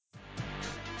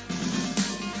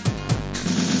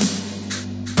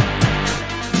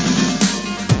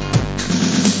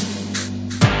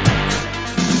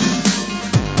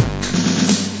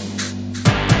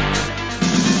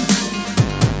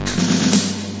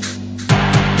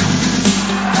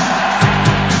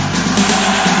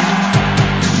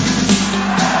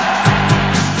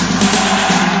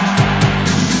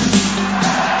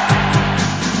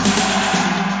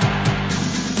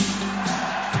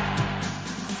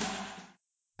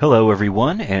Hello,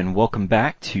 everyone, and welcome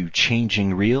back to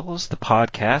Changing Reels, the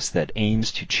podcast that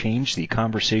aims to change the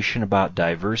conversation about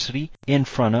diversity in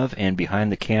front of and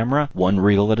behind the camera, one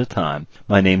reel at a time.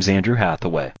 My name's Andrew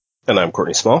Hathaway. And I'm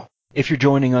Courtney Small. If you're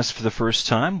joining us for the first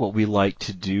time, what we like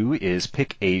to do is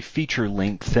pick a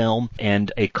feature-length film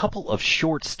and a couple of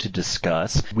shorts to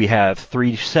discuss. We have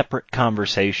three separate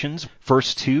conversations.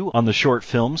 First two on the short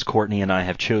films Courtney and I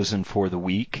have chosen for the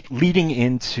week, leading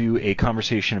into a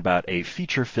conversation about a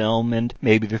feature film, and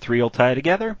maybe the three will tie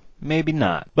together, maybe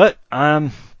not. But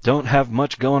don't have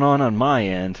much going on my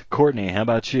end. Courtney, how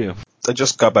about you? I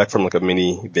just got back from a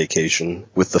mini vacation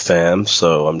with the fam,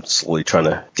 so I'm slowly trying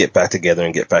to get back together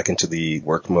and get back into the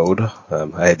work mode.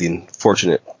 I had the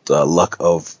unfortunate luck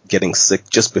of getting sick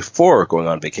just before going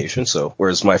on vacation, so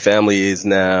whereas my family is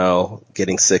now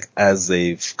getting sick as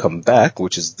they've come back,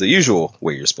 which is the usual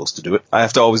way you're supposed to do it, I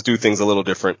have to always do things a little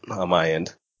different on my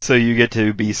end. So you get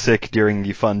to be sick during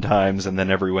the fun times, and then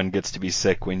everyone gets to be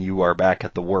sick when you are back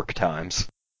at the work times.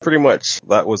 Pretty much.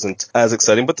 That wasn't as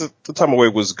exciting, but the time away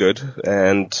was good,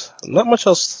 and not much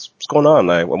else was going on.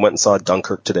 I went and saw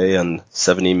Dunkirk today on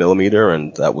 70mm,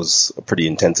 and that was a pretty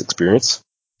intense experience.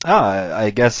 I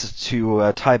guess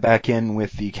to tie back in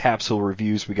with the capsule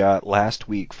reviews we got last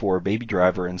week for Baby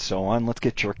Driver and so on, let's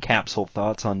get your capsule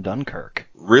thoughts on Dunkirk.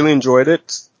 Really enjoyed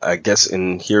it. I guess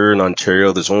here in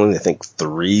Ontario, there's only, I think,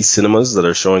 3 cinemas that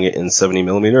are showing it in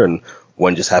 70mm, and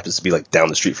one just happens to be down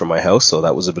the street from my house, so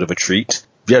that was a bit of a treat.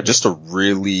 Yeah, just a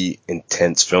really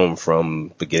intense film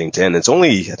from beginning to end. It's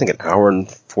only, I think, an hour and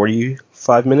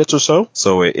 45 minutes or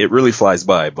so it really flies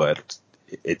by, but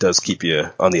it does keep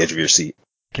you on the edge of your seat.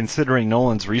 Considering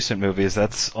Nolan's recent movies,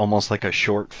 that's almost like a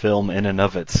short film in and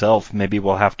of itself. Maybe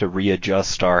we'll have to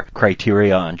readjust our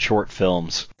criteria on short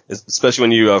films. Especially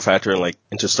when you factor in,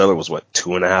 Interstellar was,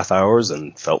 2.5 hours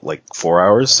and felt like 4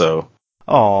 hours, so...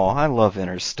 Oh, I love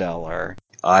Interstellar.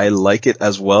 I like it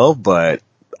as well, but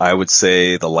I would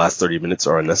say the last 30 minutes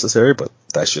are unnecessary, but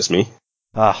that's just me.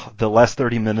 The last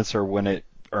 30 minutes are when it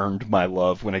earned my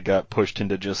love, when it got pushed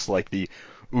into just the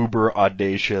uber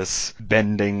audacious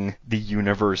bending the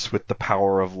universe with the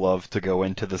power of love to go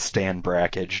into the Stan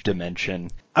Brakhage dimension.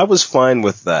 I was fine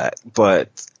with that, but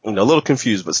a little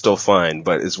confused, but still fine.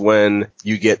 But it's when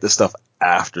you get the stuff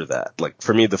after that.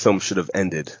 For me, the film should have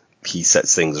ended. He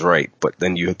sets things right, but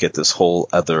then you get this whole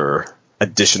other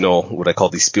additional, what I call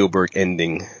the Spielberg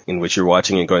ending, in which you're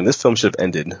watching and going, this film should have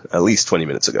ended at least 20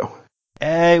 minutes ago.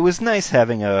 It was nice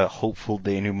having a hopeful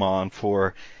denouement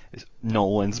for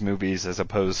Nolan's movies as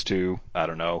opposed to, I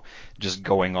don't know, just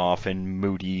going off in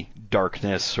moody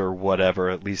darkness or whatever.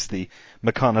 At least the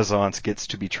reconnaissance gets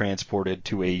to be transported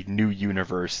to a new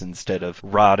universe instead of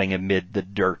rotting amid the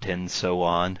dirt and so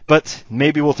on. But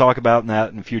maybe we'll talk about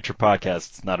that in future podcasts.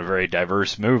 It's not a very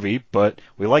diverse movie, but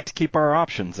we like to keep our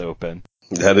options open.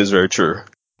 That is very true.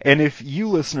 And if you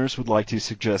listeners would like to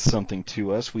suggest something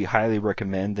to us, we highly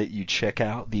recommend that you check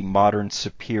out the Modern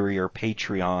Superior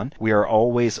Patreon. We are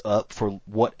always up for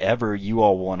whatever you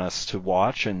all want us to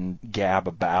watch and gab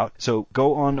about. So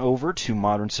go on over to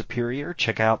Modern Superior,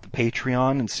 check out the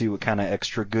Patreon, and see what kind of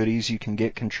extra goodies you can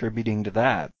get contributing to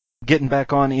that. Getting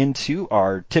back on into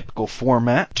our typical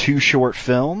format, 2 short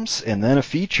films and then a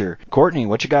feature. Courtney,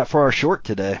 what you got for our short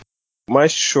today? My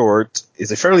short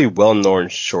is a fairly well-known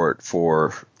short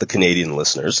for the Canadian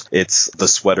listeners. It's The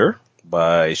Sweater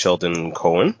by Sheldon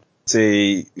Cohen. It's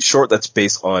a short that's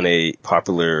based on a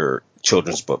popular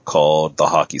children's book called The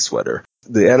Hockey Sweater.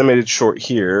 The animated short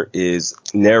here is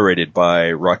narrated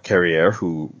by Roch Carrière,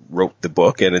 who wrote the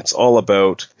book, and it's all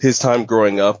about his time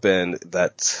growing up and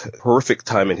that horrific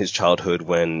time in his childhood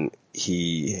when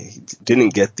he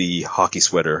didn't get the hockey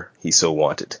sweater he so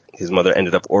wanted. His mother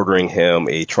ended up ordering him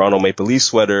a Toronto Maple Leaf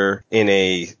sweater in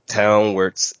a town where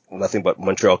it's nothing but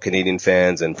Montreal Canadian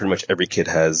fans, and pretty much every kid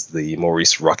has the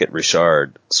Maurice Rocket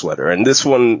Richard sweater. And this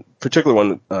particular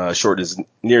one, short, is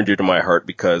near and dear to my heart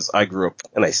because I grew up,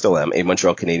 and I still am, a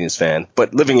Montreal Canadiens fan.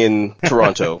 But living in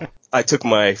Toronto, I took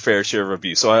my fair share of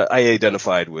abuse, so I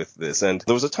identified with this. And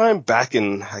there was a time back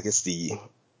in, I guess, the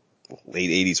late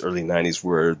 80s, early 90s,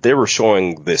 where they were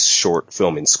showing this short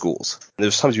film in schools.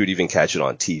 There's times you would even catch it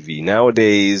on TV.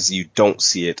 Nowadays, you don't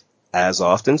see it as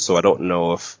often, so I don't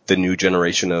know if the new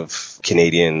generation of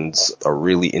Canadians are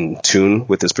really in tune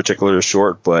with this particular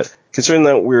short, but considering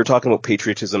that we were talking about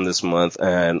patriotism this month,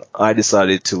 and I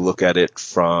decided to look at it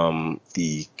from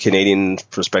the Canadian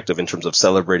perspective in terms of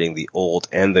celebrating the old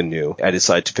and the new, I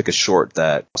decided to pick a short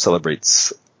that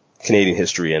celebrates Canadian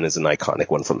history and is an iconic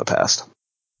one from the past.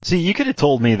 See, you could have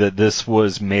told me that this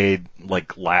was made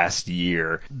last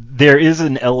year. There is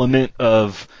an element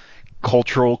of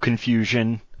cultural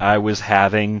confusion I was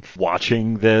having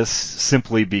watching this,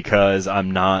 simply because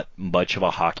I'm not much of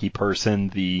a hockey person.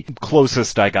 The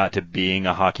closest I got to being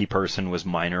a hockey person was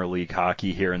minor league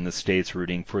hockey here in the States,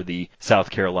 rooting for the South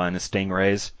Carolina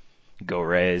Stingrays. Go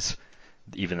Rays.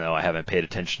 Even though I haven't paid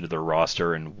attention to their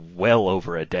roster in well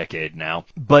over a decade now.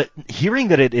 But hearing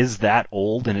that it is that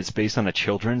old and it's based on a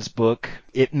children's book,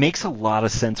 it makes a lot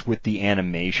of sense with the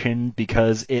animation,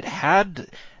 because it had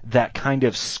that kind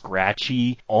of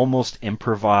scratchy, almost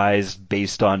improvised,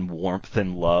 based on warmth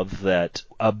and love, that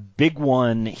a big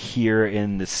one here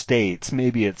in the States,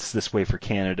 maybe it's this way for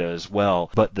Canada as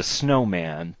well, but The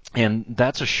Snowman. And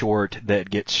that's a short that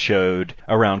gets showed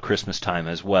around Christmas time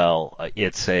as well.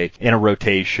 It's in a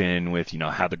rotation with,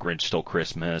 How the Grinch Stole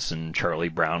Christmas and Charlie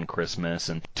Brown Christmas,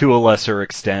 and to a lesser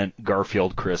extent,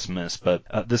 Garfield Christmas. But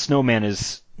The Snowman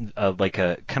is like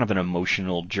a kind of an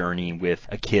emotional journey with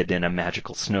a kid and a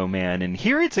magical snowman. And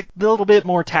here it's a little bit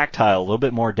more tactile, a little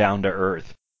bit more down to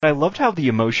earth. I loved how the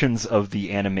emotions of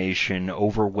the animation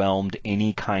overwhelmed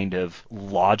any kind of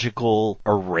logical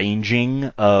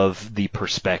arranging of the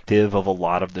perspective of a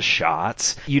lot of the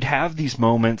shots. You'd have these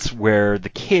moments where the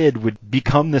kid would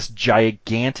become this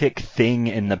gigantic thing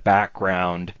in the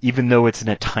background, even though it's in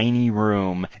a tiny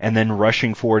room, and then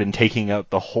rushing forward and taking up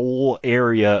the whole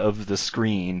area of the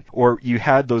screen. Or you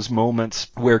had those moments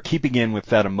where, keeping in with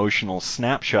that emotional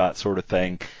snapshot sort of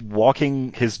thing,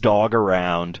 walking his dog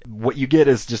around, what you get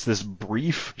is just this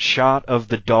brief shot of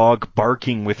the dog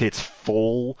barking with its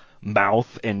full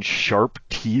mouth and sharp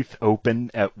teeth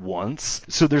open at once.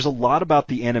 So there's a lot about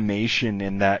the animation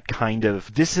in that kind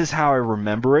of, this is how I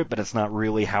remember it, but it's not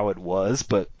really how it was,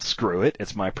 but screw it,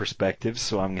 it's my perspective,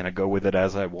 so I'm going to go with it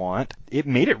as I want. It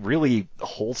made it really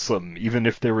wholesome, even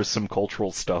if there was some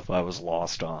cultural stuff I was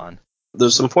lost on.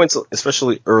 There's some points,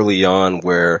 especially early on,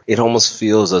 where it almost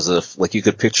feels as if, like, you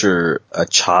could picture a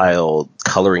child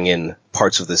coloring in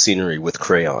parts of the scenery with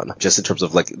crayon, just in terms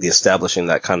of, like, the establishing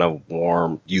that kind of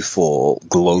warm, youthful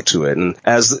glow to it. And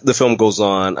as the film goes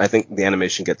on, I think the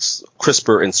animation gets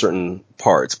crisper in certain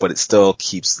parts, but it still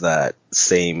keeps that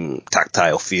same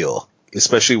tactile feel.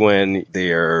 Especially when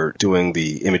they're doing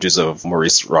the images of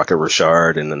Maurice Rocket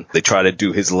Richard, and then they try to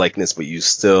do his likeness, but you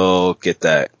still get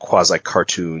that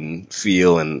quasi-cartoon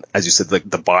feel. And as you said, like,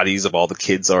 the bodies of all the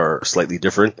kids are slightly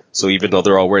different. So even though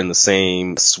they're all wearing the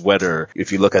same sweater,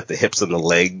 if you look at the hips and the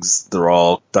legs, they're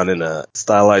all done in a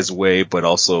stylized way, but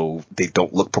also they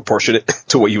don't look proportionate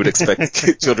to what you would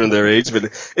expect children their age.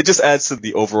 But it just adds to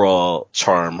the overall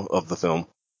charm of the film.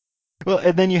 Well,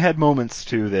 and then you had moments,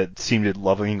 too, that seemed to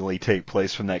lovingly take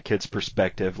place from that kid's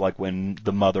perspective, like when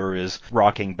the mother is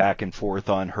rocking back and forth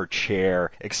on her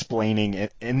chair, explaining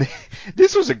it. And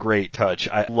this was a great touch.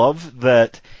 I love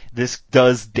that this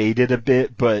does date it a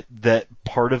bit, but that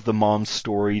part of the mom's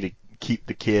story to keep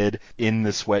the kid in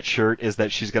the sweatshirt is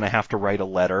that she's going to have to write a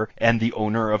letter, and the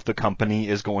owner of the company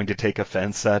is going to take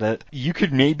offense at it. You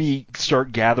could maybe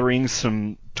start gathering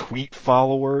some tweet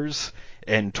followers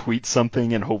and tweet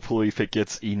something, and hopefully if it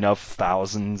gets enough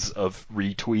thousands of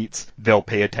retweets, they'll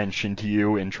pay attention to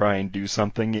you and try and do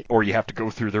something, or you have to go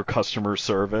through their customer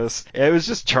service. It was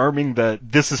just charming that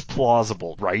this is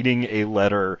plausible, writing a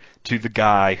letter to the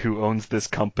guy who owns this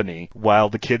company while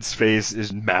the kid's face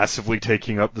is massively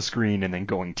taking up the screen and then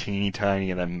going teeny tiny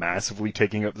and then massively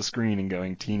taking up the screen and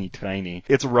going teeny tiny.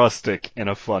 It's rustic in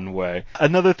a fun way.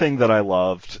 Another thing that I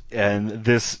loved, and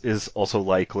this is also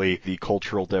likely the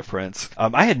cultural difference,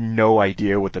 I had no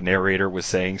idea what the narrator was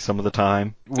saying some of the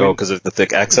time. Because of the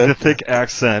thick accent? The thick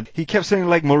accent. He kept saying,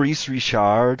 like, Maurice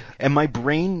Richard, and my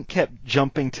brain kept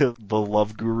jumping to the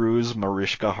Love Guru's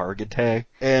Mariska Hargitay.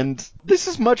 And this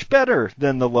is much better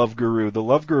than the Love Guru. The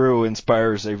Love Guru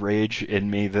inspires a rage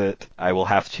in me that I will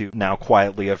have to now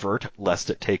quietly avert, lest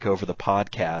it take over the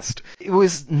podcast. It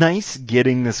was nice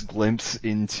getting this glimpse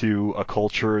into a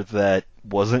culture that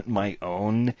wasn't my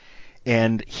own,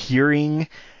 and hearing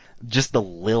just the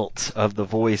lilt of the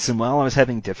voice. And while I was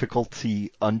having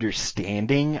difficulty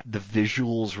understanding, the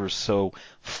visuals were so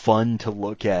fun to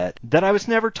look at that I was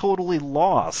never totally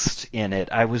lost in it.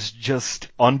 I was just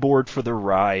on board for the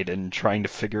ride and trying to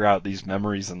figure out these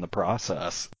memories in the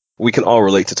process. We can all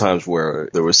relate to times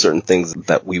where there were certain things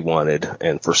that we wanted,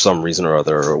 and for some reason or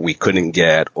other we couldn't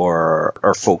get, or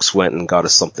our folks went and got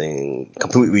us something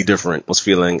completely different, was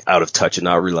feeling out of touch and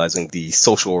not realizing the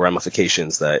social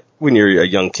ramifications that when you're a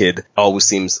young kid always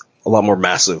seems a lot more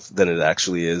massive than it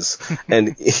actually is.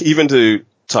 And even to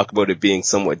talk about it being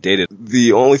somewhat dated,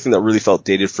 the only thing that really felt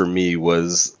dated for me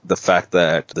was the fact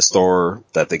that the store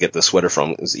that they get the sweater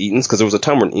from is Eaton's, because there was a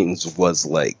time when Eaton's was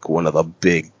like one of the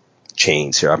big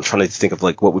chains here. I'm trying to think of,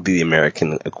 like, what would be the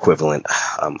American equivalent.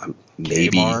 I'm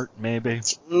maybe. Kmart, maybe?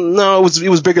 No, it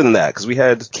was bigger than that because we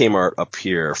had Kmart up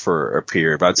here for a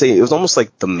period. But I'd say it was almost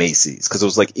like the Macy's because it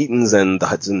was like Eaton's and the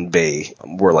Hudson Bay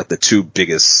were like the two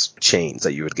biggest chains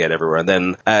that you would get everywhere. And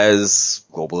then as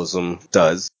globalism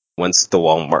does, once the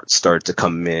Walmart started to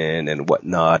come in and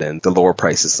whatnot and the lower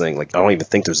prices thing, like I don't even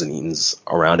think there's an Eaton's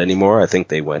around anymore. I think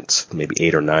they went maybe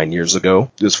 8 or 9 years ago.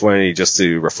 It was funny just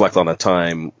to reflect on a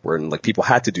time when like people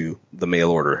had to do the mail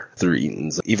order through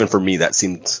Eaton's. Even for me, that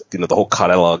seemed, the whole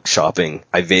catalog shopping,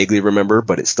 I vaguely remember,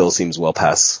 but it still seems well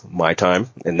past my time.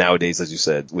 And nowadays, as you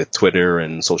said, with Twitter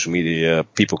and social media,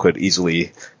 people could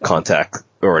easily contact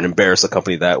or embarrass a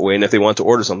company that way. And if they want to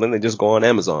order something, they just go on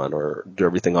Amazon or do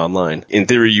everything online. In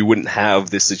theory, you wouldn't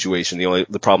have this situation.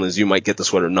 The problem is you might get the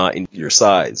sweater not in your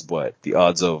size, but the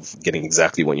odds of getting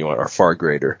exactly what you want are far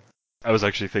greater. I was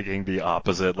actually thinking the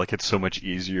opposite, like it's so much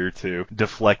easier to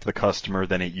deflect the customer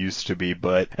than it used to be,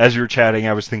 but as you were chatting,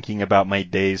 I was thinking about my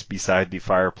days beside the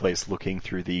fireplace looking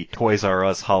through the Toys R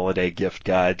Us holiday gift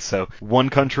guide, so one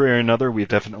country or another, we've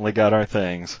definitely got our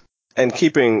things. And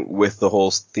keeping with the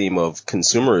whole theme of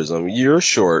consumerism, your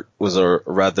short was a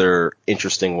rather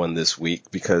interesting one this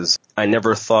week because I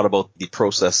never thought about the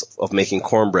process of making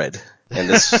cornbread. And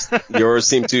yours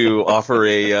seemed to offer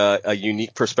a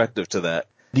unique perspective to that.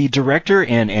 The director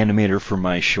and animator for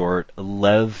my short,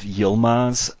 Lev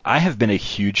Yilmaz, I have been a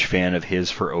huge fan of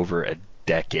his for over a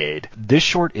decade. This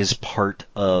short is part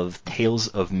of Tales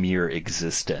of Mere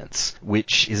Existence,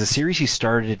 which is a series he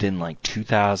started in like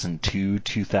 2002,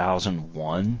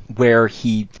 2001, where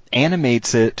he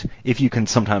animates it, if you can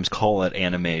sometimes call it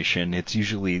animation. It's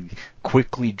usually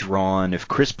quickly drawn, if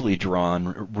crisply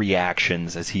drawn,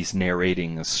 reactions as he's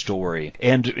narrating a story.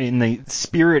 And in the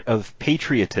spirit of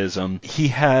patriotism, he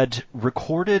had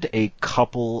recorded a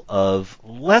couple of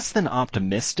less than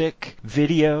optimistic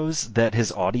videos that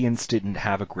his audience didn't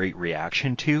have a great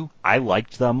reaction to. I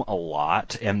liked them a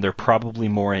lot, and they're probably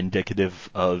more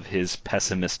indicative of his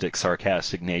pessimistic,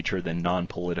 sarcastic nature than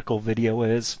non-political video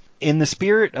is. In the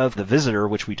spirit of The Visitor,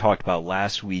 which we talked about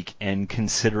last week, and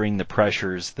considering the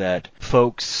pressures that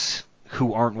folks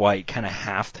who aren't white kind of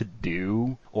have to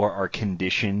do or are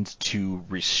conditioned to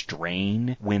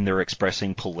restrain when they're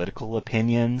expressing political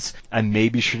opinions, I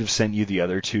maybe should have sent you the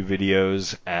other two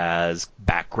videos as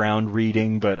background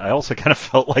reading, but I also kind of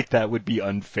felt like that would be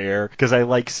unfair because I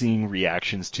like seeing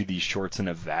reactions to these shorts in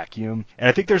a vacuum. And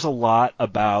I think there's a lot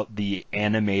about the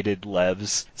animated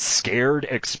Lev's scared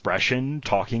expression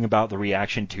talking about the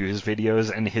reaction to his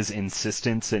videos and his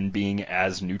insistence in being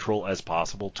as neutral as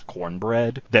possible to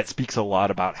cornbread that speaks a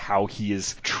lot about how he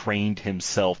has trained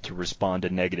himself to respond to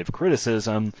negative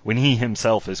criticism when he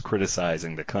himself is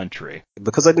criticizing the country.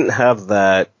 Because I didn't have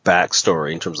that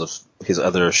backstory in terms of his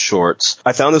other shorts,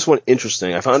 I found this one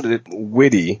interesting. I found it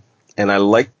witty, and I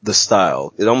liked the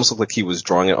style. It almost looked like he was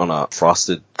drawing it on a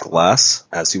frosted glass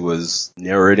as he was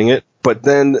narrating it. But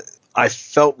then I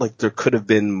felt like there could have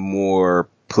been more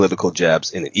political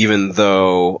jabs in it, even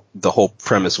though the whole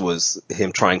premise was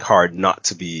him trying hard not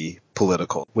to be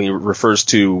political. When he refers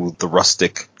to the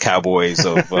rustic cowboys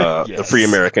of yes. the free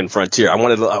American frontier, I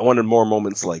wanted more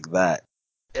moments like that.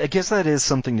 I guess that is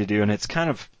something to do, and it's kind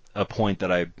of a point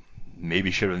that I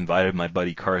maybe should have invited my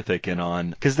buddy Karthik in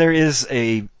on, because there is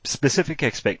a specific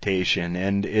expectation,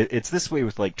 and it's this way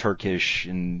with like Turkish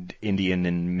and Indian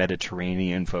and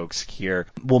Mediterranean folks here,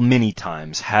 will many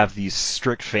times have these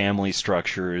strict family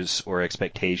structures or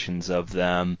expectations of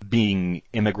them being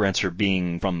immigrants or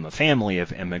being from a family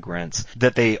of immigrants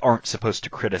that they aren't supposed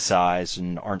to criticize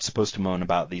and aren't supposed to moan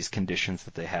about these conditions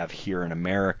that they have here in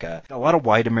America. A lot of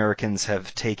white Americans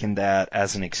have taken that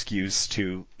as an excuse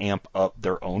to amp up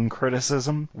their own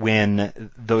criticism when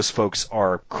those folks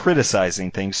are criticizing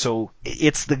things. So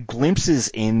it's the glimpses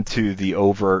into the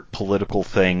overt political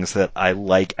things that I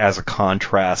like as a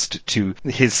contrast to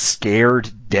his scared,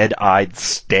 dead-eyed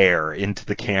stare into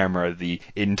the camera the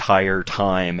entire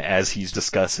time as he's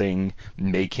discussing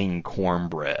making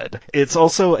cornbread. It's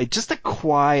also just a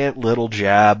quiet little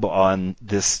jab on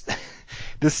this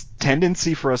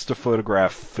tendency for us to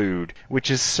photograph food, which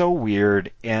is so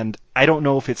weird, and I don't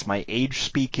know if it's my age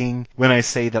speaking when I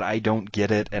say that I don't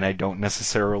get it and I don't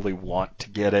necessarily want to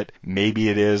get it. Maybe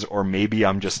it is, or maybe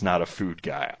I'm just not a food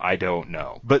guy. I don't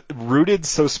know. But rooted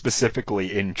so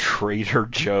specifically in Trader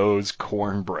Joe's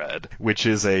cornbread, which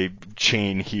is a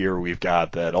chain here we've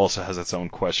got that also has its own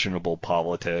questionable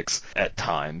politics at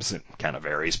times. It kind of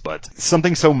varies, but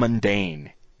something so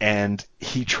mundane and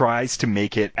he tries to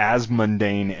make it as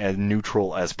mundane and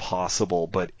neutral as possible,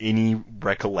 but any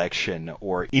recollection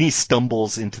or any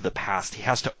stumbles into the past, he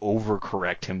has to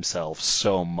overcorrect himself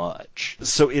so much.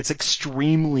 So it's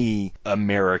extremely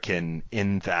American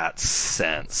in that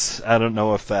sense. I don't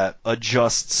know if that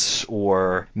adjusts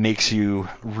or makes you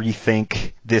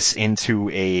rethink this into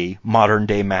a modern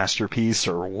day masterpiece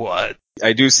or what.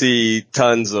 I do see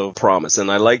tons of promise, and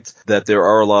I liked that there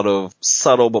are a lot of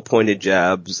subtle but pointed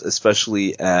jabs,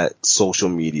 especially at social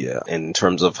media, in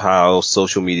terms of how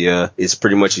social media is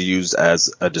pretty much used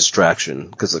as a distraction.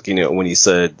 Because, like, when he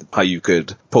said how you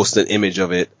could post an image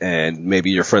of it and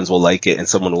maybe your friends will like it and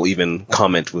someone will even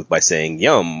comment by saying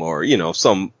yum or,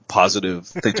 some positive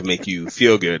thing to make you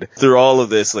feel good. Through all of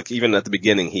this, like even at the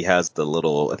beginning, he has the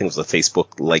little, I think it was a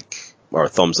Facebook like or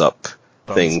thumbs up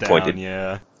thing down, pointed.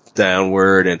 Yeah.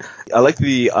 Downward, and I like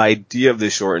the idea of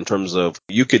this short in terms of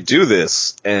you could do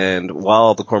this, and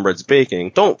while the cornbread's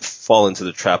baking, don't fall into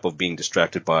the trap of being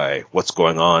distracted by what's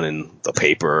going on in the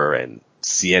paper and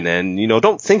CNN.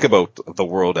 Don't think about the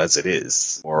world as it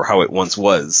is or how it once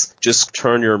was. Just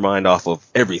turn your mind off of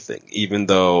everything, even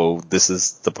though this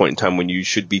is the point in time when you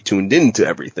should be tuned into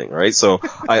everything, right? So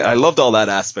I loved all that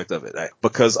aspect of it.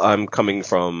 Because I'm coming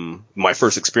from my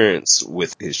first experience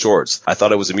with his shorts, I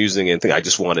thought it was amusing and I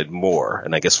just wanted more.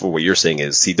 And I guess what you're saying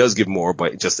is he does give more,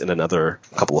 but just in another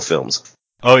couple of films.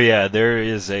 Oh yeah, there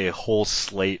is a whole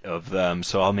slate of them,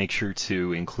 so I'll make sure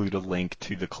to include a link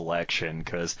to the collection,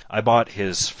 because I bought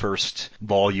his first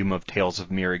volume of Tales of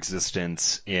Mere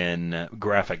Existence in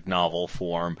graphic novel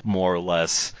form, more or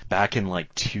less, back in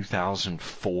like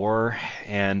 2004,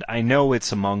 and I know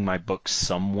it's among my books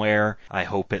somewhere. I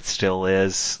hope it still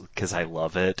is, because I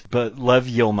love it. But Lev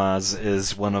Yilmaz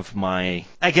is one of my,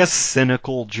 I guess,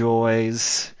 cynical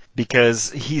joys, because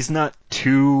he's not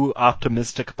too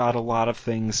optimistic about a lot of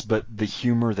things, but the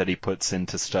humor that he puts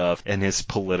into stuff and his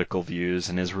political views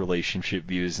and his relationship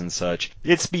views and such,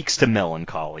 it speaks to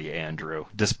melancholy, Andrew,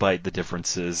 despite the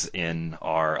differences in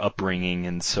our upbringing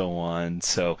and so on.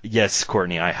 So yes,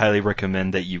 Courtney, I highly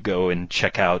recommend that you go and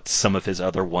check out some of his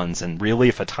other ones, and really,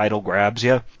 if a title grabs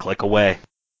you, click away.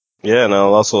 Yeah, and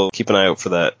I'll also keep an eye out for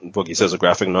that book. He says a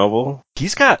graphic novel.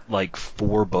 He's got like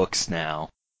 4 books now.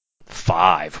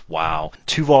 5, wow.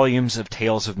 2 volumes of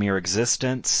Tales of Mere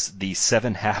Existence, The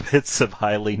 7 Habits of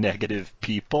Highly Negative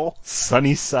People,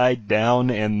 Sunny Side Down,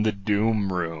 and The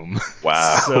Doom Room.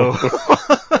 Wow. So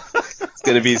it's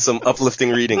going to be some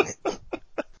uplifting reading.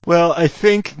 Well, I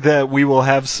think that we will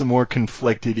have some more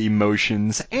conflicted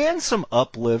emotions and some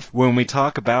uplift when we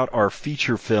talk about our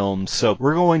feature films. So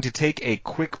we're going to take a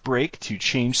quick break to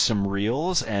change some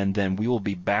reels, and then we will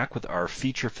be back with our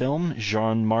feature film,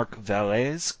 Jean-Marc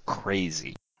Vallée's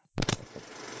Crazy.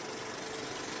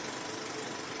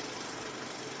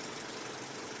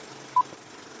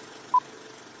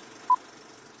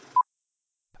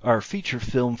 Our feature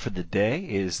film for the day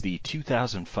is the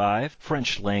 2005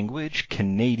 French-language,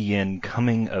 Canadian,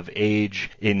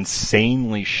 coming-of-age,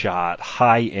 insanely shot,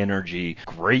 high-energy,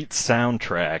 great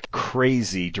soundtrack,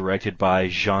 Crazy, directed by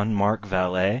Jean-Marc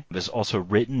Vallée. It is also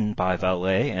written by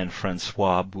Vallée and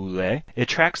François Boulet. It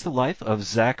tracks the life of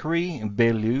Zachary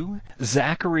Bellew.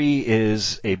 Zachary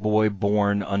is a boy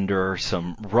born under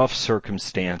some rough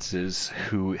circumstances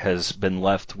who has been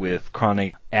left with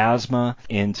chronic asthma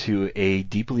into a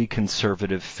deeply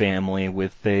conservative family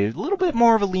with a little bit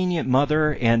more of a lenient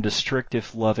mother and a strict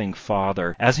if loving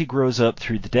father. As he grows up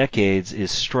through the decades, is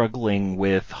struggling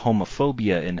with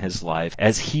homophobia in his life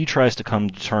as he tries to come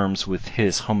to terms with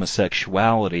his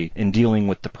homosexuality and dealing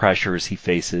with the pressures he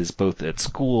faces both at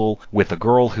school, with a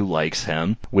girl who likes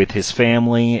him, with his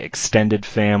family, extended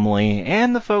family,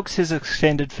 and the folks his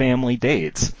extended family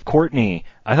dates. Courtney,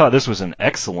 I thought this was an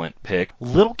excellent pick.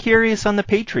 Little curious on the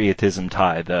patriotism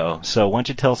tie, though. So why don't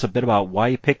you tell us a bit about why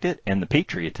you picked it and the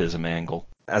patriotism angle?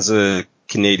 As a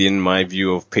Canadian, my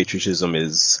view of patriotism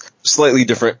is slightly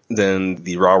different than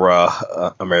the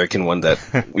rah-rah American one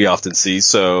that we often see.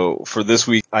 So for this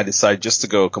week, I decided just to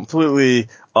go completely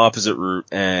opposite route.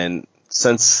 And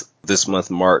since this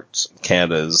month marked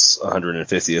Canada's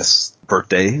 150th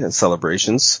birthday and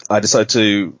celebrations, I decided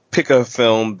to pick a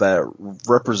film that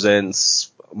represents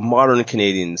modern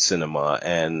Canadian cinema,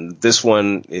 and this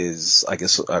one is, I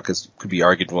guess, could be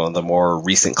argued one of the more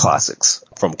recent classics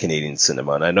from Canadian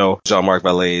cinema. And I know Jean-Marc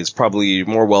Vallée is probably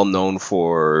more well known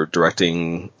for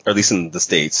directing, or at least in the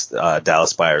States,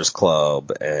 Dallas Buyers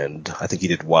Club, and I think he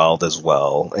did Wild as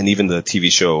well, and even the TV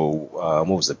show, what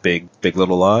was it, Big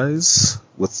Little Lies,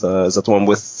 with is that the one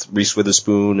with Reese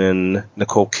Witherspoon and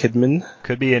Nicole Kidman?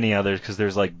 Could be any others, because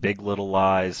there's like Big Little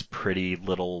Lies, Pretty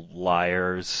Little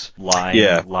Liars, Lying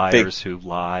Yeah, Liars Who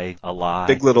Lie a Lie.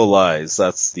 Big Little Lies.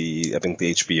 That's I think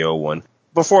the HBO one.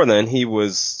 Before then, he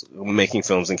was making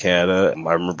films in Canada.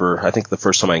 I remember, I think the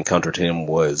first time I encountered him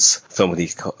was a film that he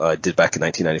did back in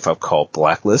 1995 called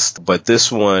Blacklist. But this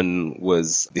one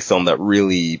was the film that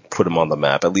really put him on the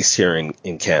map, at least here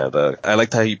in Canada. I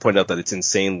liked how you pointed out that it's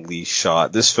insanely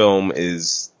shot. This film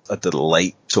is a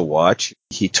delight to watch.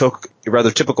 He took a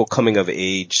rather typical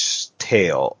coming-of-age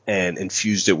tale and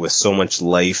infused it with so much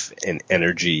life and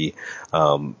energy.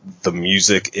 The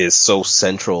music is so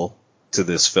central to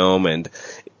this film, and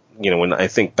when I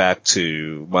think back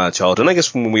to my childhood, and I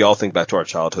guess when we all think back to our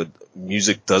childhood,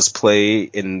 music does play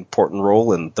an important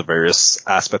role in the various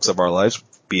aspects of our lives,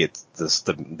 be it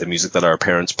the music that our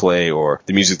parents play or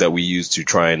the music that we use to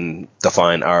try and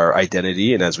define our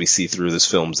identity. And as we see through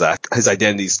this film, Zach, his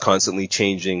identity is constantly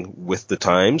changing with the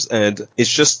times, and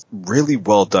it's just really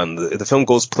well done. The film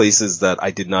goes places that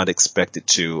I did not expect it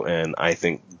to, and I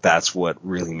think that's what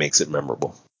really makes it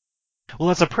memorable. Well,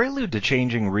 as a prelude to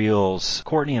Changing Reels,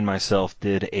 Courtney and myself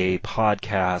did a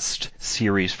podcast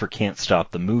series for Can't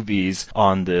Stop the Movies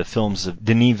on the films of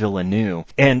Denis Villeneuve.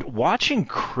 And watching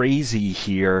Crazy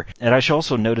here, and I should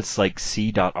also notice like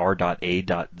C.R.A.Z.Y.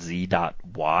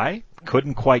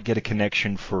 Couldn't quite get a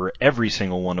connection for every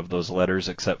single one of those letters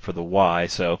except for the Y,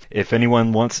 so if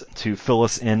anyone wants to fill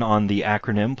us in on the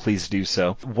acronym, please do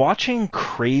so. Watching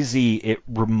Crazy, it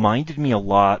reminded me a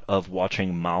lot of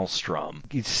watching Maelstrom.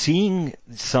 Seeing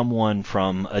someone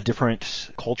from a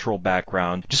different cultural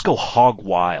background just go hog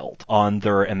wild on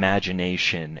their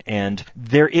imagination, and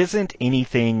there isn't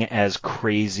anything as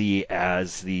crazy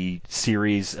as the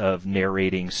series of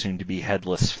narrating soon-to-be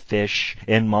Headless Fish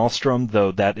in Maelstrom,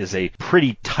 though that is a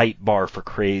pretty tight bar for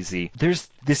Crazy. There's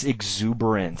this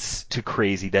exuberance to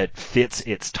Crazy that fits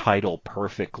its title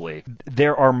perfectly.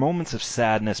 There are moments of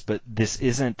sadness, but this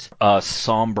isn't a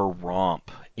somber romp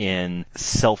in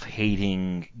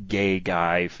self-hating gay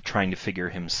guy trying to figure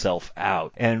himself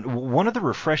out. And one of the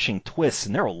refreshing twists,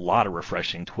 and there are a lot of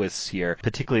refreshing twists here,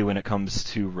 particularly when it comes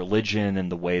to religion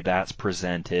and the way that's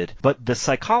presented, but the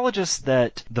psychologist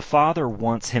that the father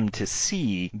wants him to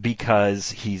see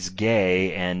because he's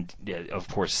gay, and of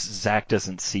course Zach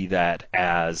doesn't see that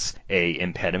as a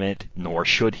impediment, nor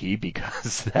should he,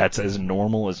 because that's as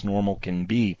normal can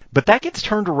be. But that gets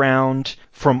turned around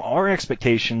from our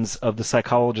expectations of the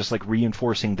psychologist like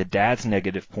reinforcing the dad's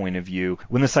negative point of view,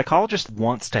 when the psychologist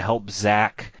wants to help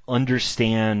Zach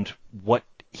understand what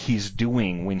he's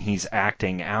doing when he's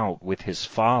acting out with his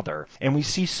father. And we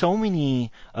see so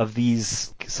many of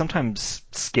these sometimes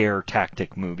scare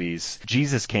tactic movies.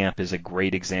 Jesus Camp is a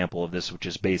great example of this, which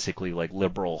is basically like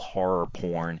liberal horror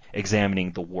porn,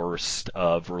 examining the worst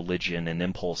of religion and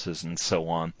impulses and so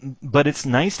on. But it's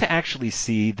nice to actually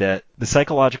see that the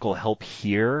psychological help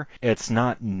here, it's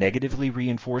not negatively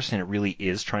reinforced, and it really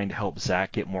is trying to help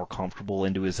Zach get more comfortable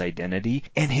into his identity.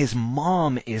 And his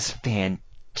mom is fantastic.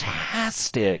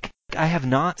 I have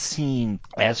not seen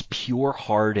as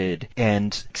pure-hearted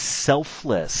and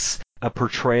selfless a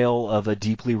portrayal of a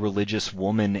deeply religious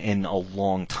woman in a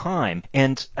long time.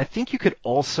 And I think you could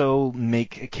also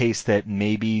make a case that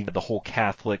maybe the whole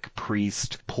Catholic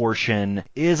priest portion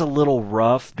is a little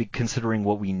rough, considering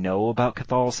what we know about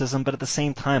Catholicism, but at the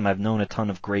same time, I've known a ton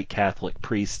of great Catholic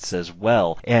priests as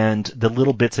well. And the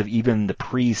little bits of even the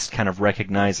priest kind of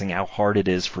recognizing how hard it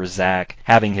is for Zach,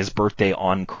 having his birthday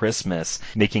on Christmas,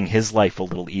 making his life a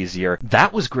little easier,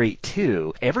 that was great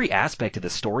too. Every aspect of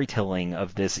the storytelling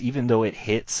of this, even though it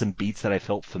hit some beats that I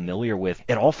felt familiar with,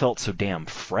 it all felt so damn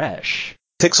fresh.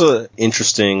 Takes an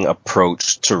interesting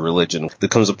approach to religion. There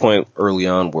comes a point early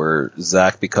on where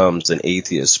Zach becomes an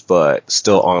atheist, but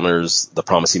still honors the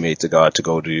promise he made to God to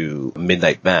go to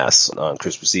midnight mass on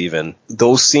Christmas Eve. And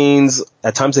those scenes,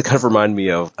 at times, they kind of remind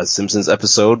me of a Simpsons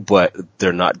episode, but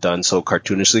they're not done so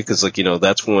cartoonishly, because,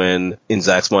 that's when, in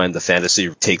Zach's mind, the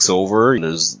fantasy takes over. And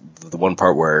there's the one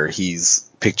part where he's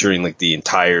picturing the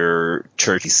entire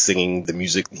church. He's singing the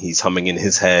music he's humming in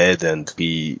his head, and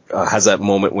he has that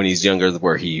moment when he's younger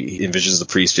where he envisions the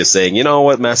priest just saying, you know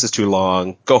what, mass is too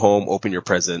long, go home, open your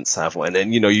presents, have one.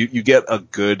 And you get a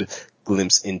good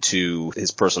glimpse into his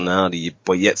personality,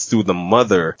 but yet through the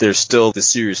mother, there's still the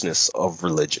seriousness of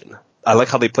religion. I like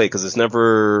how they play, because it's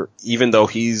never, even though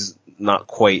he's not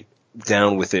quite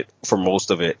down with it for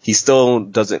most of it, he still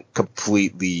doesn't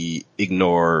completely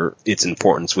ignore its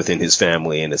importance within his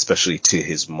family and especially to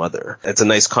his mother. It's a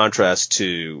nice contrast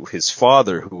to his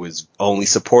father, who is only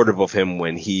supportive of him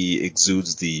when he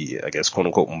exudes the, I guess, quote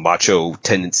unquote, macho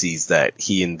tendencies that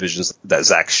he envisions that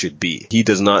Zach should be. He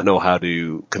does not know how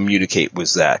to communicate with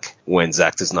Zach when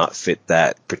Zach does not fit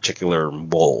that particular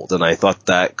mold. And I thought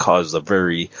that caused a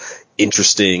very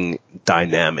interesting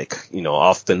dynamic,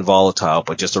 often volatile,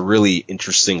 but just a really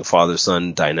interesting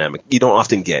father-son dynamic you don't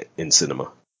often get in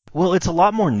cinema. Well, it's a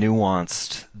lot more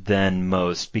nuanced than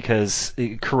most because,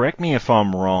 correct me if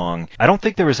I'm wrong, I don't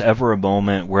think there was ever a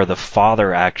moment where the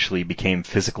father actually became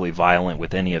physically violent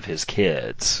with any of his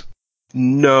kids.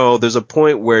 No, there's a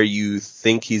point where you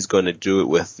think he's going to do it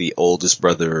with the oldest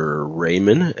brother,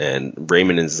 Raymond, and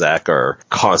Raymond and Zach are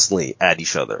constantly at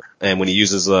each other. And when he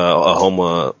uses a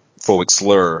homophobic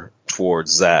slur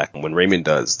towards Zach, when Raymond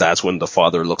does, that's when the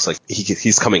father looks like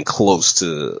he's coming close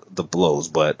to the blows.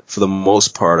 But for the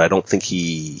most part, I don't think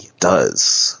he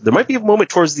does. There might be a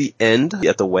moment towards the end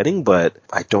at the wedding, but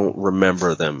I don't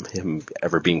remember him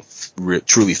ever being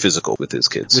truly physical with his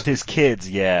kids. With his kids,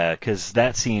 yeah, because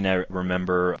that scene I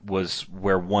remember was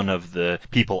where one of the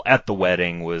people at the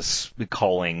wedding was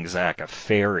calling Zach a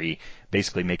fairy,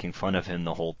 basically making fun of him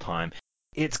the whole time.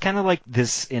 It's kind of like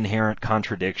this inherent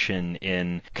contradiction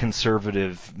in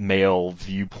conservative male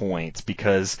viewpoints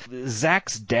because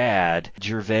Zach's dad,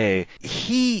 Gervais,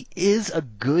 he is a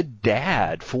good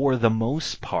dad for the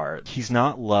most part. He's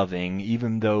not loving,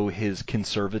 even though his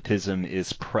conservatism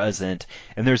is present,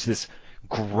 and there's this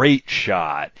great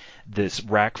shot, this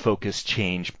rack focus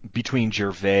change between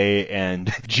Gervais and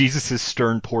Jesus'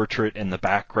 stern portrait in the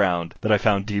background that I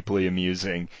found deeply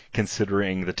amusing,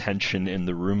 considering the tension in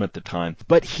the room at the time.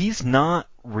 But he's not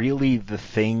really the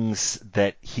things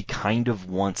that he kind of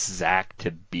wants Zach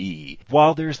to be.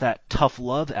 While there's that tough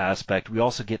love aspect, we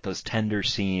also get those tender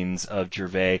scenes of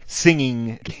Gervais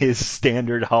singing his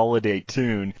standard holiday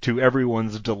tune to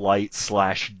everyone's delight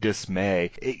 /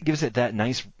 dismay. It gives it that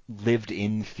nice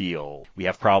lived-in feel. We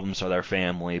have problems with our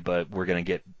family, but we're going to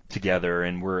get together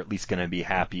and we're at least going to be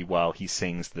happy while he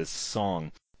sings this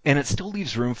song. And it still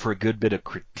leaves room for a good bit of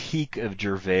critique of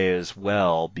Gervais as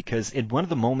well, because in one of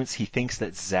the moments he thinks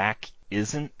that Zach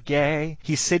isn't gay,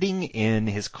 he's sitting in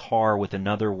his car with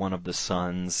another one of the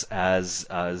sons as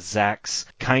Zach's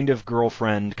kind of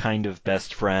girlfriend, kind of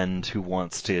best friend who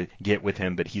wants to get with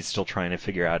him, but he's still trying to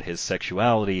figure out his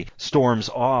sexuality, storms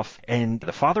off, and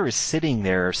the father is sitting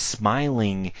there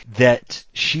smiling that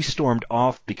she stormed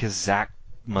off because Zach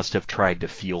must have tried to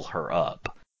feel her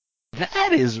up.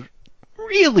 That is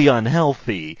really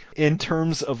unhealthy in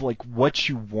terms of like what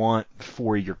you want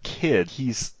for your kid.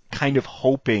 He's kind of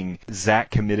hoping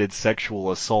Zach committed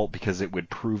sexual assault because it would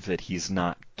prove that he's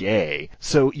not gay.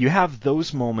 So you have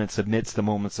those moments amidst the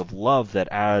moments of love that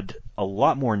add a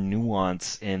lot more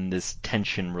nuance in this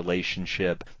tension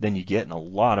relationship than you get in a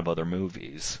lot of other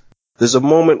movies. There's a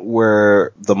moment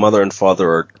where the mother and father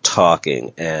are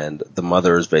talking, and the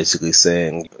mother is basically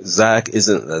saying, Zach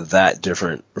isn't that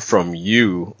different from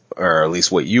you, or at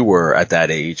least what you were at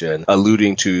that age, and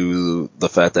alluding to the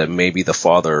fact that maybe the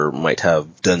father might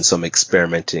have done some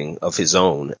experimenting of his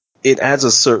own. It adds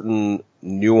a certain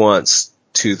nuance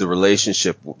to the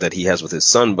relationship that he has with his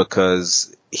son,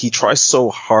 because he tries so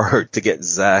hard to get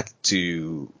Zach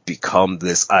to become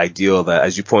this ideal that,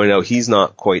 as you pointed out, he's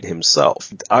not quite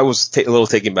himself. I was a little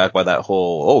taken back by that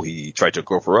whole, he tried to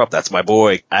grow her up, that's my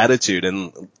boy attitude.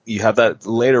 And you have that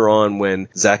later on when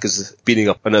Zach is beating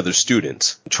up another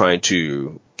student, trying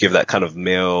to give that kind of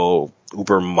male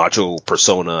uber macho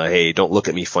persona, hey, don't look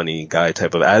at me funny guy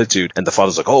type of attitude. And the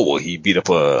father's like, oh, well, he beat up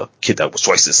a kid that was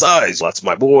twice his size. That's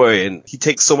my boy. And he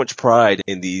takes so much pride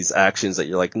in these actions that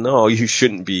you're like, no, you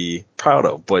shouldn't be proud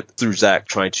of. But through Zach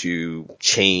trying to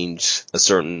change a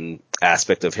certain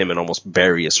aspect of him and almost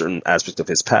bury a certain aspect of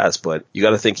his past. But you got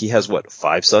to think he has,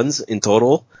 5 sons in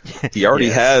total? He already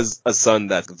Yes. has a son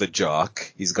that's the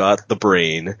jock. He's got the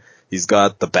brain. He's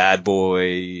got the bad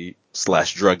boy /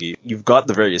 druggie. You've got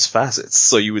the various facets.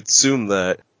 So you would assume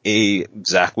that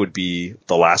Zach would be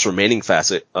the last remaining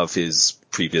facet of his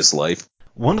previous life.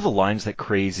 One of the lines that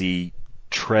Crazy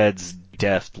treads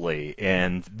deftly,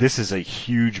 and this is a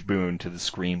huge boon to the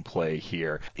screenplay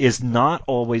here, is not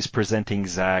always presenting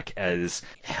Zach as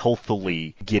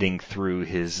healthily getting through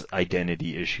his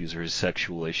identity issues or his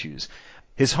sexual issues.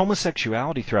 His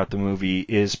homosexuality throughout the movie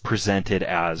is presented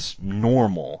as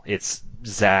normal. It's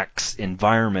Zach's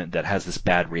environment that has this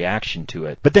bad reaction to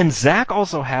it. But then Zach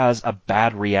also has a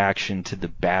bad reaction to the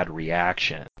bad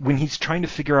reaction. When he's trying to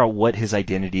figure out what his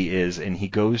identity is and he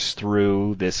goes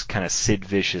through this kind of Sid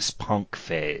Vicious punk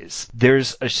phase,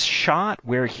 there's a shot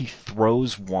where he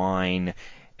throws wine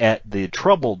at the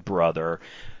troubled brother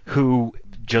who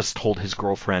just told his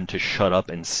girlfriend to shut up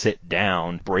and sit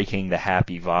down, breaking the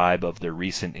happy vibe of their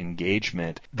recent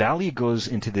engagement. Valia goes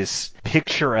into this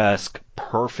picturesque,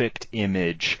 perfect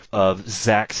image of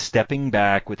Zach stepping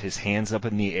back with his hands up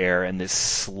in the air and this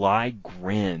sly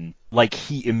grin, like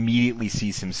he immediately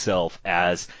sees himself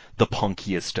as the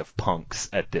punkiest of punks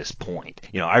at this point.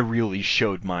 I really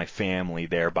showed my family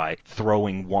there by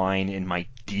throwing wine in my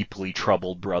deeply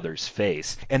troubled brother's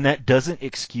face. And that doesn't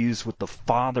excuse what the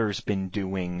father's been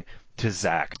doing to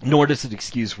Zach, nor does it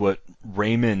excuse what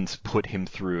Raymond put him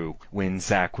through when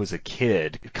Zach was a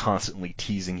kid, constantly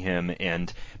teasing him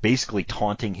and basically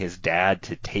taunting his dad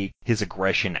to take his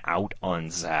aggression out on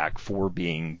Zach for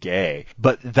being gay.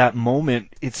 But that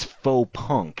moment, it's faux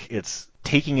punk. It's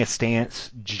taking a stance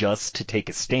just to take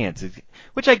a stance,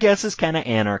 which I guess is kind of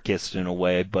anarchist in a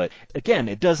way, but again,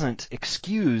 it doesn't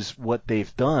excuse what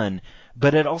they've done,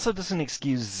 but it also doesn't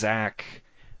excuse Zach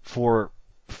for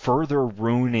further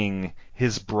ruining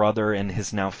his brother and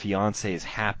his now fiance's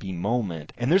happy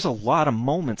moment. And there's a lot of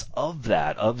moments of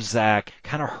that, of Zach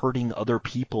kind of hurting other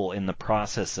people in the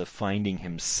process of finding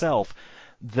himself,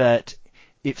 that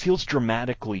it feels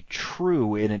dramatically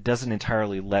true, and it doesn't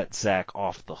entirely let Zach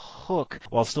off the hook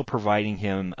while still providing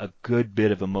him a good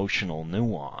bit of emotional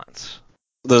nuance.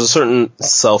 There's a certain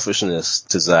selfishness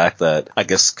to Zach that I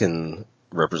guess can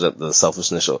represent the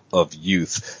selfishness of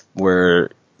youth,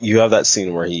 where you have that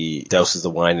scene where he douses the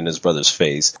wine in his brother's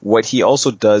face. What he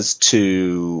also does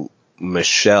to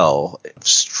Michelle,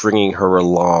 stringing her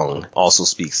along, also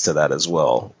speaks to that as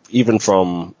well. Even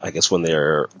from, I guess, when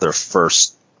they're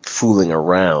first fooling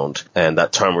around and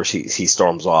that time where he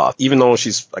storms off. Even though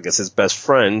she's, I guess, his best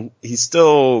friend, he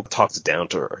still talks down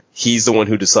to her. He's the one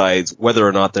who decides whether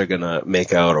or not they're going to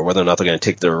make out or whether or not they're going to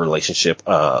take their relationship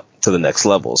to the next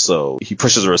level. So he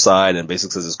pushes her aside and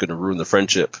basically says it's going to ruin the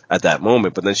friendship at that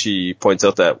moment. But then she points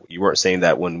out that you weren't saying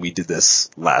that when we did this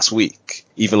last week.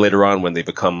 Even later on when they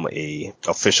become a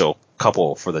official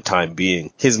couple for the time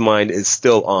being, his mind is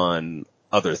still on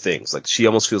other things. Like, she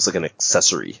almost feels like an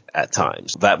accessory at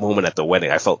times. That moment at the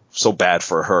wedding, I felt so bad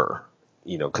for her,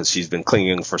 because she's been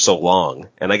clinging for so long.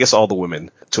 And I guess all the women,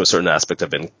 to a certain aspect, have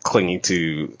been clinging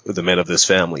to the men of this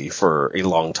family for a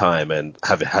long time and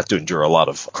have had to endure a lot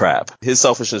of crap. His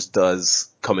selfishness does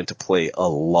come into play a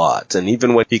lot. And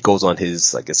even when he goes on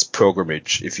his, I guess,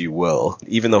 pilgrimage, if you will,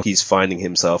 even though he's finding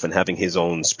himself and having his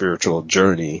own spiritual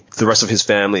journey, the rest of his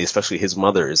family, especially his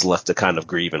mother, is left to kind of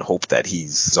grieve and hope that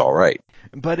he's all right.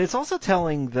 But it's also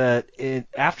telling that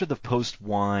after the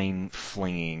post-wine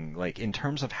flinging, like, in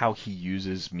terms of how he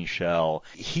uses Michelle,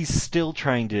 he's still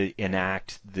trying to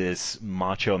enact this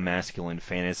macho masculine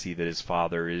fantasy that his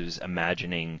father is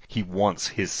imagining he wants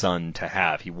his son to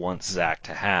have, he wants Zach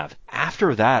to have.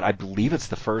 After that, I believe it's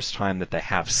the first time that they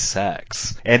have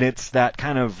sex. And it's that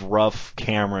kind of rough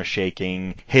camera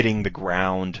shaking, hitting the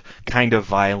ground, kind of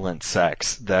violent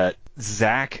sex that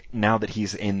Zach, now that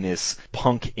he's in this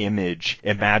punk image,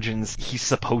 imagines he's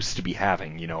supposed to be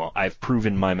having. I've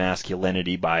proven my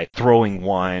masculinity by throwing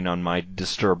wine on my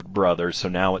disturbed brother, so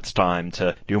now it's time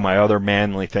to do my other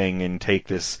manly thing and take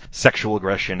this sexual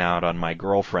aggression out on my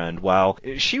girlfriend, while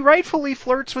she rightfully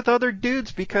flirts with other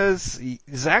dudes because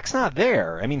Zach's not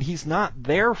there. I mean, he's not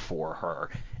there for her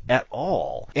at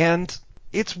all. And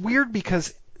it's weird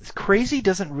because Crazy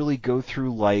doesn't really go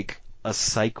through, like, a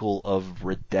cycle of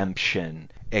redemption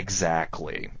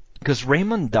exactly. Because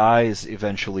Raymond dies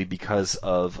eventually because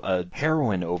of a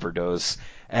heroin overdose,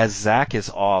 as Zach is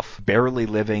off, barely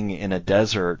living in a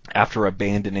desert after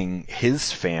abandoning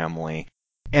his family.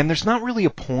 And there's not really a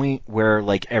point where,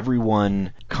 like,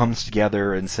 everyone comes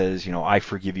together and says, I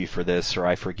forgive you for this or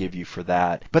I forgive you for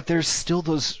that. But there's still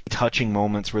those touching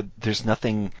moments where there's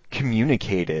nothing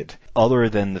communicated other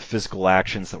than the physical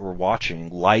actions that we're watching,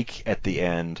 like at the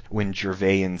end when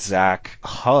Gervais and Zach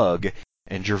hug,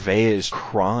 and Gervais is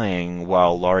crying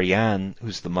while Lauriane,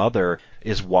 who's the mother,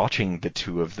 is watching the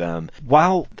two of them.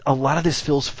 While a lot of this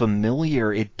feels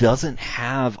familiar, it doesn't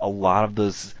have a lot of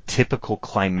those typical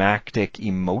climactic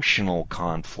emotional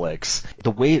conflicts.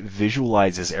 The way it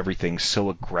visualizes everything so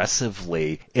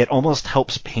aggressively, it almost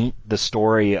helps paint the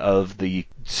story of the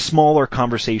smaller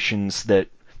conversations that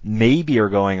maybe are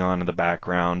going on in the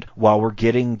background while we're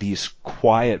getting these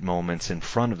quiet moments in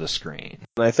front of the screen.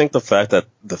 And I think the fact that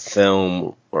the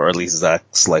film, or at least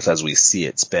Zach's life as we see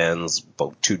it, spans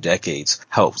about 2 decades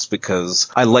helps,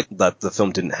 because I like that the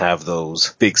film didn't have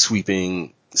those big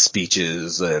sweeping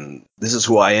speeches and this is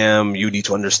who I am, you need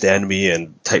to understand me,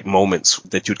 and type moments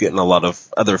that you'd get in a lot of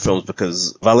other films,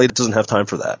 because Vallée doesn't have time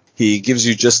for that. He gives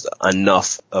you just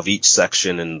enough of each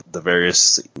section and the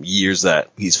various years that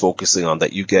he's focusing on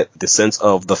that you get the sense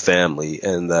of the family,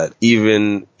 and that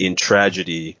even in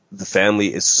tragedy, the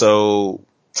family is so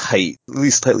tight, at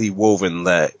least tightly woven,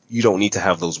 that you don't need to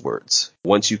have those words.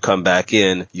 Once you come back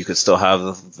in, you could still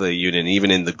have the union,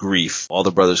 even in the grief. All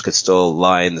the brothers could still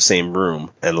lie in the same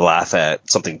room and laugh at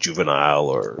something juvenile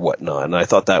or whatnot. And I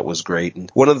thought that was great. And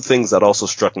one of the things that also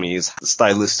struck me is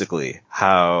stylistically,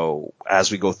 how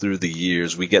as we go through the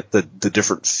years, we get the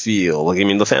different feel. Like, I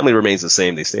mean, the family remains the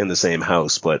same. They stay in the same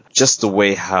house, but just the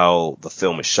way how the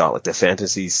film is shot, like the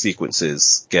fantasy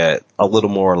sequences get a little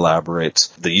more elaborate.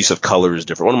 The use of color is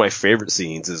different. One of my favorite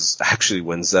scenes is actually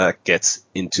when Zach gets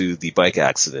into the bike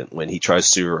accident, when he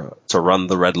tries to run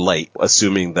the red light,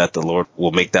 assuming that the Lord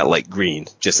will make that light green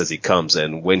just as he comes.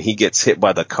 And when he gets hit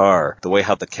by the car, the way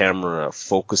how the camera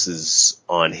focuses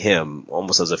on him,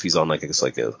 almost as if he's on like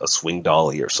a swing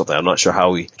dolly or something. I'm not sure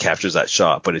how he captures that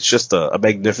shot, but it's just a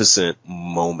magnificent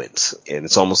moment. And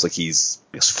it's almost like he's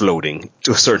floating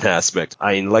to a certain aspect.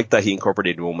 I like that he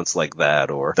incorporated moments like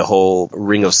that, or the whole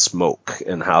ring of smoke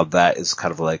and how that is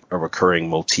kind of like a recurring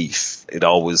motif. It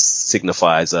always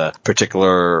signifies a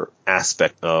particular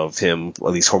aspect of him, at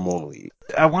least hormonally.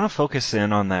 I want to focus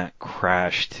in on that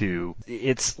crash too.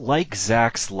 It's like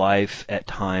Zach's life at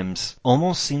times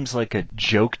almost seems like a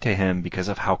joke to him because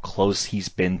of how close he's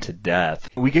been to death.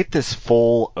 We get this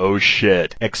full "oh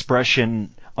shit"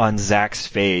 expression on Zach's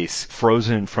face,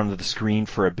 frozen in front of the screen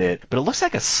for a bit, but it looks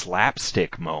like a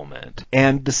slapstick moment.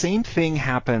 And the same thing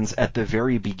happens at the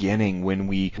very beginning when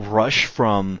we rush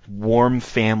from warm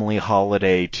family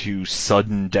holiday to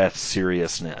sudden death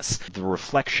seriousness. The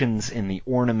reflections in the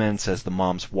ornaments as the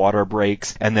mom's water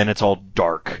breaks, and then it's all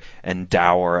dark and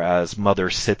dour as mother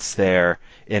sits there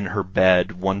in her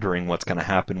bed wondering what's going to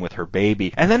happen with her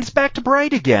baby. And then it's back to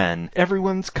bright again.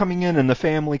 Everyone's coming in and the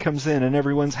family comes in and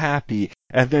everyone's happy.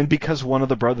 And then because one of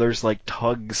the brothers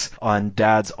tugs on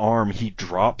Dad's arm, he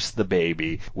drops the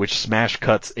baby, which smash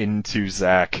cuts into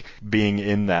Zach being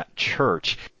in that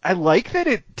church. I like that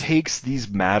it takes these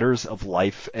matters of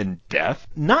life and death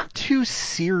not too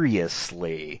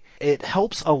seriously. It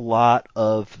helps a lot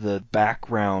of the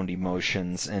background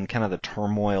emotions and kind of the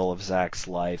turmoil of Zach's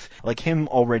life. Like him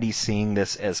already seeing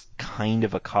this as kind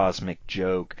of a cosmic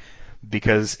joke.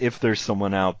 Because if there's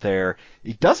someone out there,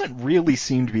 he doesn't really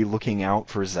seem to be looking out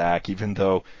for Zach, even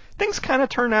though things kind of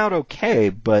turn out okay,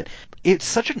 but it's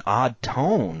such an odd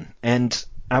tone, and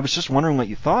I was just wondering what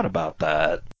you thought about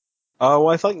that. Well,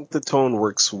 I think the tone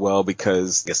works well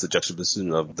because I guess the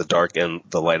juxtaposition of the dark and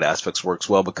the light aspects works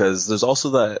well, because there's also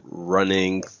that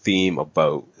running theme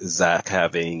about Zach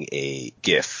having a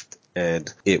gift.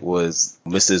 And it was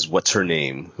Mrs.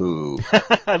 What's-Her-Name who...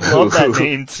 I love that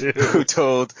name, too. Who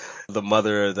told the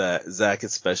mother that Zach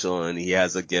is special and he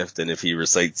has a gift, and if he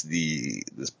recites the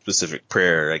specific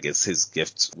prayer, I guess his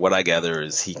gift, what I gather,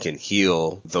 is he can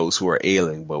heal those who are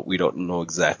ailing, but we don't know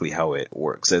exactly how it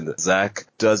works. And Zach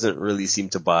doesn't really seem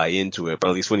to buy into it, but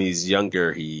at least when he's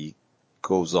younger, he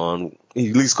at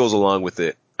least goes along with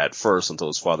it at first until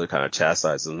his father kind of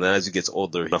chastises him. And then as he gets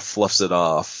older, he fluffs it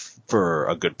off for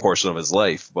a good portion of his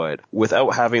life. But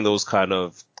without having those kind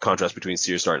of contrast between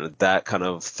serious art and that kind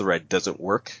of thread doesn't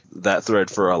work. That thread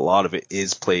for a lot of it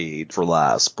is played for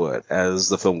laughs, but as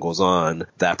the film goes on,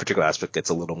 that particular aspect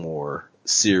gets a little more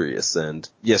serious. And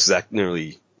yes, Zach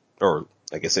nearly, or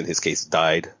I guess in his case,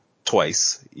 died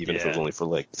twice, even if it was only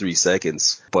for 3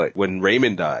 seconds. But when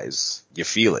Raymond dies, you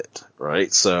feel it,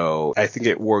 right? So I think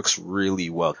it works really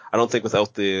well. I don't think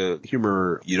without the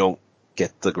humor, you don't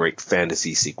get the great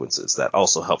fantasy sequences that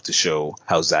also help to show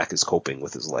how Zach is coping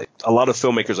with his life. A lot of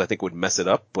filmmakers, I think, would mess it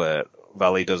up, but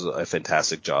Vallée does a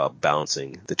fantastic job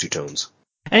balancing the two tones.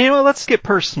 And let's get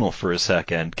personal for a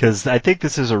second, because I think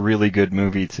this is a really good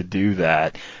movie to do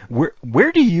that.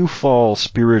 Where do you fall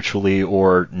spiritually,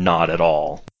 or not at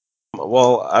all?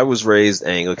 Well, I was raised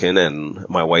Anglican and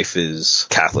my wife is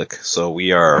Catholic, so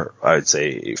we are, I'd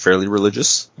say, fairly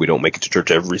religious. We don't make it to church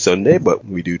every Sunday, but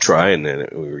we do try, and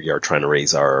we are trying to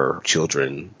raise our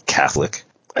children Catholic.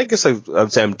 I guess I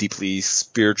would say I'm deeply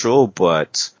spiritual,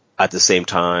 but at the same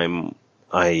time,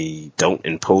 I don't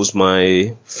impose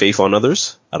my faith on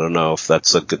others. I don't know if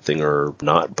that's a good thing or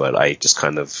not, but I just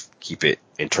kind of keep it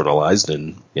internalized,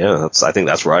 and yeah, I think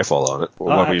that's where I fall on it.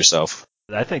 What about yourself?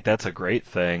 I think that's a great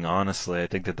thing, honestly. I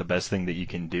think that the best thing that you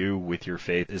can do with your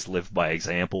faith is live by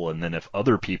example, and then if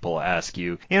other people ask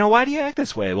you, why do you act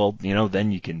this way? Well,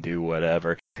 then you can do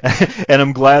whatever. And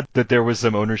I'm glad that there was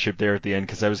some ownership there at the end,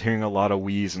 because I was hearing a lot of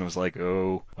wheeze, and I was like,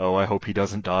 oh, I hope he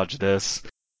doesn't dodge this.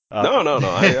 No.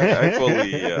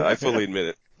 I fully admit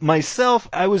it. Myself,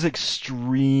 I was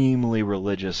extremely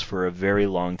religious for a very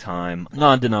long time,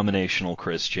 non-denominational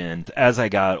Christian. As I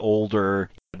got older,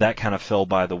 that kind of fell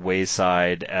by the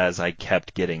wayside as I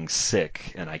kept getting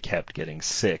sick, and I kept getting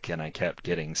sick, and I kept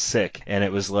getting sick. And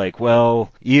it was like,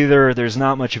 well, either there's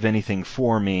not much of anything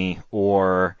for me,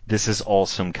 or this is all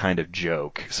some kind of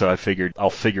joke. So I figured I'll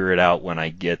figure it out when I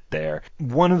get there.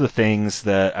 One of the things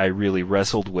that I really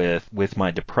wrestled with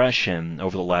my depression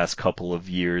over the last couple of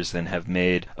years and have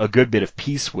made a good bit of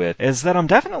peace with is that I'm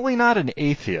definitely not an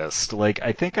atheist. Like,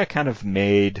 I think I kind of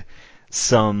made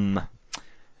some,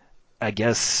 I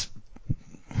guess,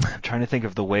 I'm trying to think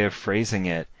of the way of phrasing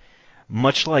it.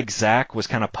 Much like Zach was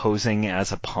kind of posing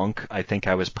as a punk, I think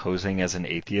I was posing as an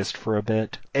atheist for a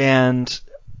bit. And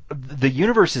the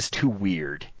universe is too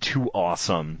weird, too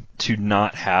awesome to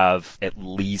not have at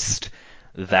least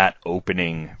that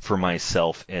opening for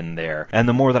myself in there. And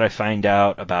the more that I find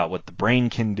out about what the brain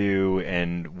can do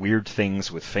and weird things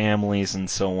with families and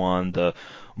so on, the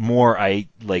more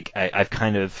I've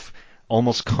kind of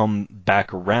almost come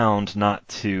back around, not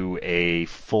to a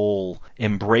full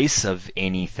embrace of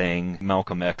anything.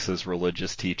 Malcolm X's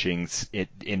religious teachings,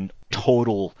 in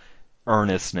total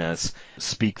earnestness,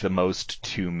 speak the most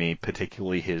to me,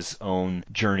 particularly his own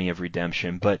journey of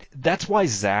redemption. But that's why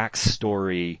Zach's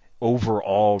story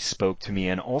overall spoke to me,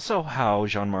 and also how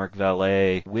Jean-Marc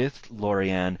Vallée with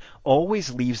Lauriane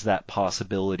always leaves that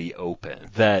possibility open,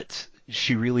 that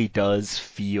she really does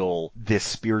feel this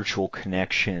spiritual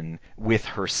connection with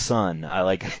her son.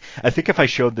 I think if I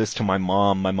showed this to my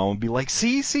mom would be like,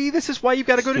 see, this is why you've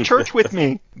got to go to church with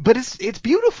me. But it's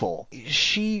beautiful.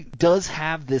 She does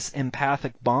have this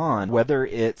empathic bond, whether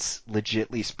it's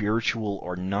legitly spiritual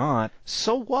or not.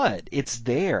 So what? It's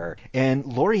there. And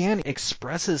Lauriane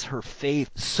expresses her faith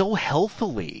so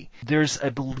healthily. There's, I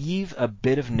believe, a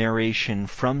bit of narration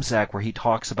from Zach where he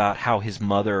talks about how his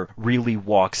mother really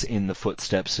walks in the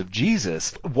footsteps of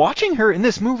Jesus. Watching her in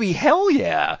this movie, hell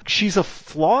yeah! She's a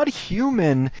flawed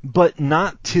human, but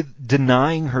not to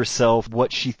denying herself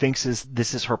what she thinks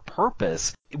this is her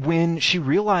purpose. When she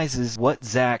realizes what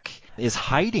Zach is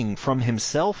hiding from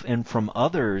himself and from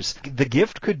others, the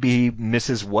gift could be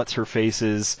Mrs.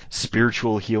 What's-Her-Face's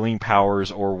spiritual healing powers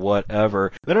or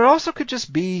whatever, but it also could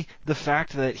just be the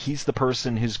fact that he's the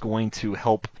person who's going to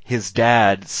help his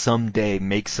dad someday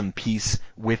make some peace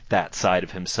with that side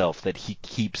of himself that he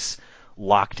keeps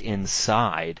locked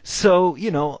inside. So,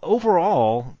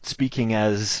 overall, speaking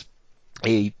as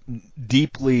a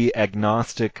deeply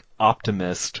agnostic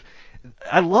optimist,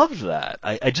 I loved that.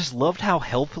 I just loved how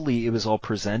healthily it was all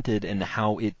presented and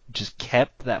how it just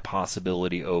kept that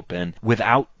possibility open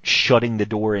without shutting the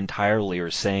door entirely or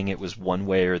saying it was one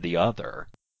way or the other.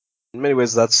 In many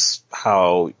ways, that's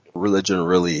how religion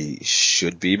really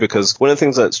should be, because one of the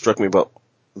things that struck me about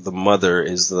the mother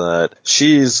is that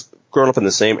she's grown up in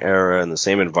the same era and the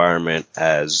same environment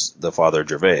as the father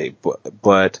Gervais,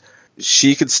 but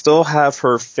she could still have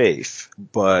her faith,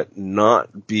 but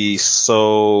not be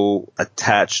so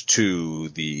attached to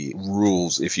the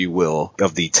rules, if you will,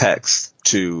 of the text,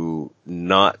 to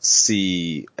not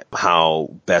see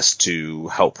how best to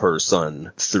help her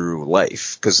son through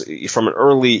life. Because from an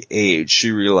early age,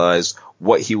 she realized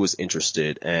what he was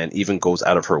interested, and even goes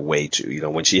out of her way to,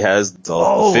 when she has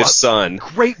the fifth son.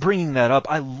 Great bringing that up.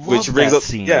 I love that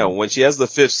scene. Yeah, when she has the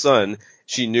fifth son,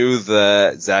 she knew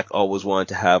that Zach always wanted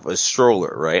to have a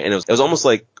stroller, right? And it was almost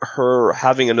like her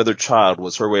having another child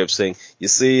was her way of saying, you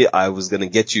see, I would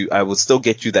still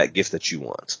get you that gift that you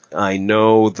want. I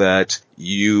know that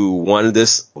you wanted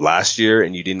this last year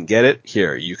and you didn't get it.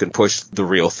 Here, you can push the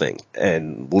real thing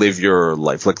and live your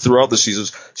life. Like throughout the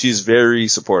seasons, she's very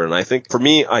supportive. And I think for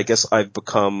me, I guess I've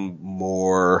become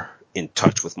more in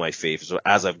touch with my faith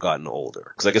as I've gotten older.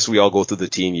 Because I guess we all go through the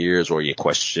teen years where you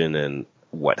question and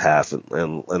what have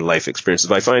and life experiences.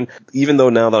 But I find, even though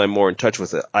now that I'm more in touch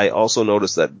with it, I also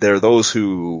notice that there are those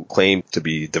who claim to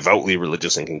be devoutly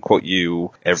religious and can quote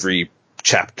you every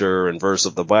chapter and verse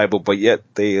of the Bible, but yet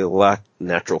they lack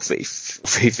natural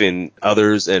faith in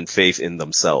others and faith in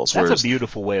themselves. That's a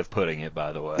beautiful way of putting it,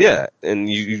 by the way. Yeah, and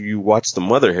you watch the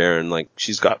mother here, and like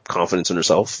she's got confidence in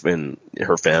herself and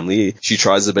her family. She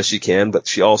tries the best she can, but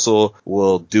she also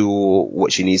will do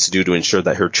what she needs to do to ensure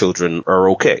that her children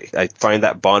are okay. I find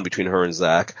that bond between her and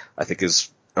Zach, I think,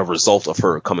 is a result of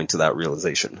her coming to that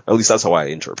realization. At least that's how I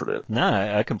interpret it.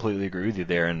 No, I completely agree with you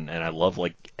there, and I love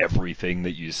like everything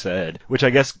that you said, which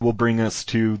I guess will bring us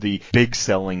to the big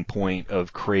selling point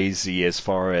of Crazy as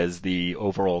far as the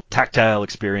overall tactile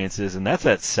experiences, and that's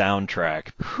that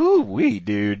soundtrack. Whoo-wee,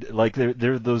 dude. Like,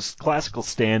 they're those classical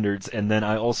standards, and then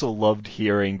I also loved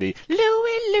hearing the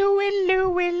Louie, Louie,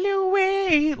 Louie,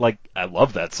 Louie. Like, I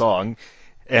love that song.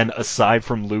 And aside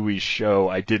from Louis' show,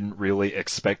 I didn't really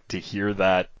expect to hear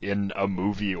that in a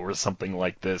movie or something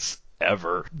like this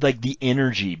ever. Like the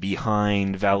energy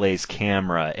behind Valet's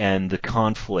camera and the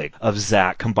conflict of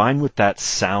Zach combined with that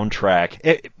soundtrack,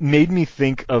 it made me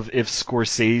think of if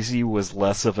Scorsese was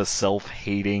less of a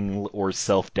self-hating or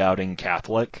self-doubting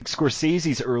Catholic.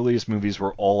 Scorsese's earliest movies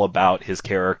were all about his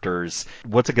characters.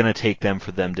 What's it going to take them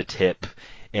for them to tip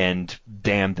and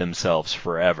damn themselves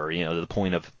forever, you know, to the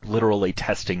point of literally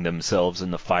testing themselves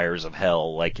in the fires of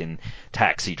hell, like in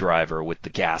Taxi Driver with the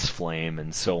gas flame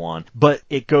and so on. But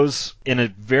it goes in a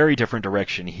very different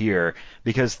direction here,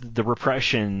 because the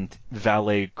repression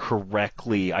Valet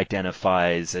correctly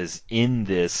identifies as in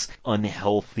this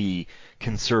unhealthy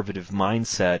conservative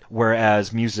mindset,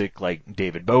 whereas music like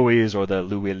David Bowie's or the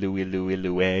Louie, Louie, Louie,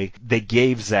 Louie, they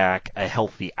gave Zach a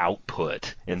healthy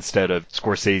output instead of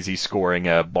Scorsese scoring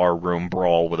a barroom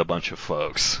brawl with a bunch of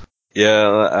folks. Yeah,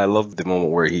 I love the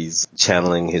moment where he's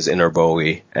channeling his inner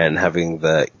Bowie and having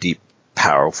that deep,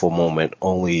 powerful moment,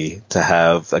 only to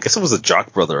have, I guess it was a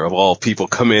jock brother of all people,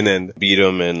 come in and beat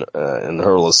him and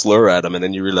hurl a slur at him, and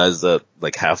then you realize that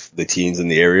like half the teens in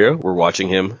the area were watching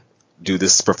him do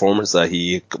this performance that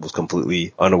he was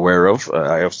completely unaware of.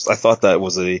 I thought that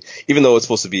was even though it's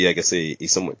supposed to be, I guess, a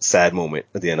somewhat sad moment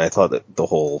at the end, I thought that the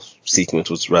whole sequence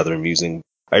was rather amusing.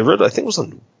 I think it was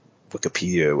on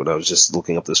Wikipedia when I was just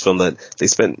looking up this film, that they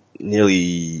spent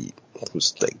nearly, it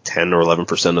was like 10 or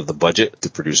 11% of the budget.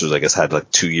 The producers, I guess, had like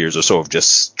 2 years or so of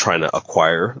just trying to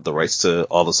acquire the rights to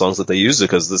all the songs that they used,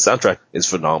 because the soundtrack is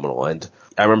phenomenal. And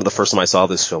I remember the first time I saw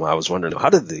this film, I was wondering, how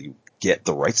did they get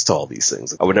the rights to all these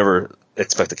things? I would never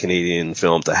expect a Canadian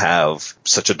film to have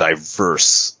such a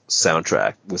diverse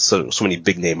soundtrack with so many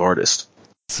big name artists.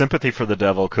 Sympathy for the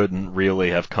Devil couldn't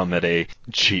really have come at a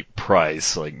cheap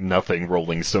price. Like, nothing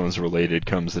Rolling Stones related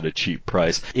comes at a cheap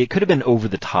price. It could have been over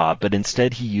the top, but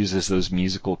instead he uses those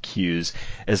musical cues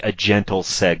as a gentle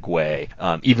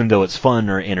segue, even though it's fun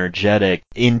or energetic,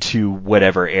 into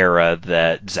whatever era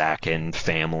that Zach and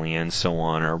family and so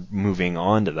on are moving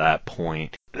on to that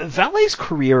point. Valet's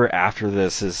career after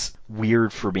this is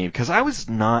weird for me, because I was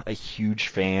not a huge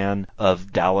fan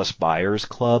of Dallas Buyers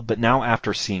Club, but now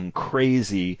after seeing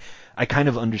Crazy, I kind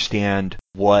of understand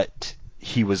what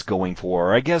he was going for,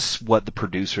 or I guess what the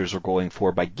producers were going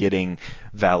for by getting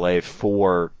Valet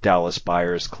for Dallas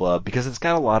Buyers Club, because it's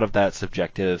got a lot of that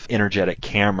subjective, energetic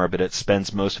camera, but it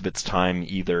spends most of its time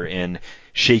either in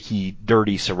shaky,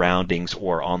 dirty surroundings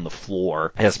or on the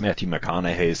floor, as Matthew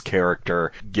McConaughey's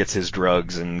character gets his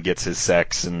drugs and gets his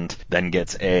sex and then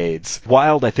gets AIDS.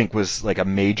 Wild, I think, was like a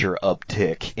major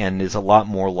uptick and is a lot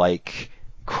more like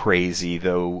Crazy,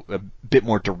 though a bit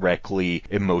more directly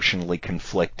emotionally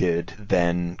conflicted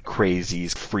than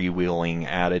Crazy's freewheeling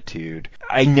attitude.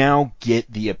 I now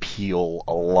get the appeal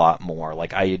a lot more.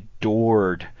 Like, I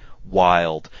adored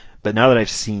Wild, but now that I've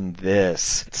seen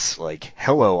this, it's like,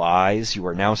 hello eyes, you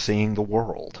are now seeing the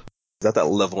world. It's at that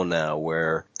level now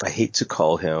where I hate to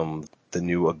call him the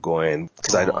new Agoyan,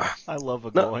 because I love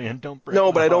Agoyan. Don't break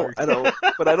no, my but heart.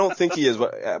 but I don't think he is.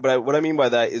 What I mean by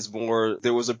that is more,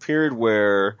 there was a period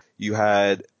where you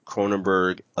had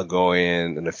Cronenberg,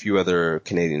 Agoyan, and a few other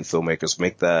Canadian filmmakers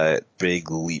make that big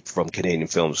leap from Canadian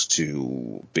films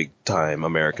to big-time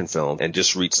American film and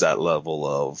just reach that level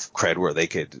of cred where they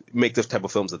could make the type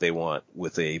of films that they want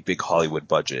with a big Hollywood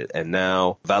budget. And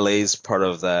now Valet's part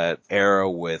of that era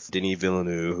with Denis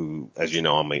Villeneuve, who, as you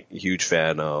know, I'm a huge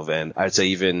fan of, and I'd say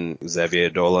even Xavier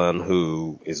Dolan,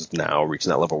 who is now reaching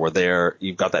that level where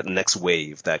you've got that next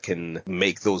wave that can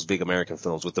make those big American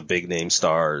films with the big name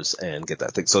stars and get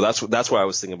that thing. So that's why I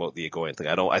was thinking about the Agoyan thing.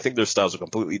 I think their styles are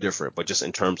completely different, but just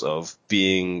in terms of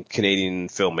being Canadian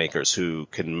filmmakers who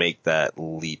can make that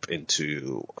leap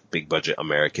into big budget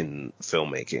American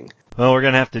filmmaking. Well, we're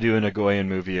going to have to do an Nagoyan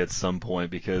movie at some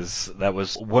point because that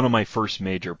was one of my first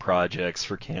major projects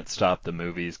for Can't Stop the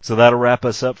Movies. So that'll wrap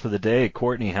us up for the day.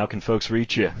 Courtney, how can folks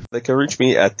reach you? They can reach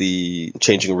me at the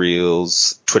Changing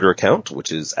Reels Twitter account,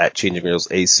 which is at Changing Reels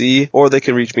AC, or they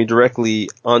can reach me directly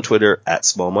on Twitter at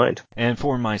SmallMind. And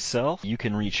for myself, you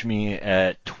can reach me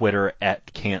at Twitter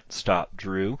at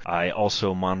Can'tStopDrew. I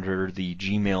also monitor the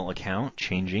Gmail account,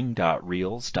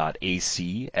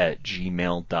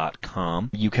 changing.reels.ac@gmail.com.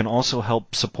 You can also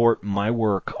help support my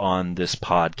work on this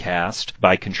podcast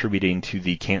by contributing to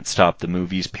the Can't Stop the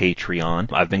Movies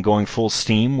Patreon. I've been going full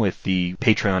steam with the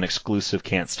Patreon exclusive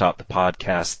Can't Stop the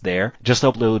Podcast there. Just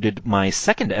uploaded my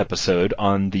second episode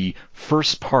on the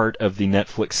first part of the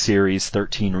Netflix series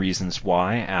 13 Reasons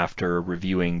Why after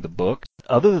reviewing the book.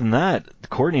 Other than that,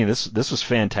 Courtney, this was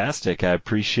fantastic. I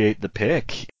appreciate the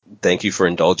pick. Thank you for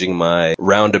indulging my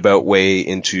roundabout way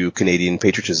into Canadian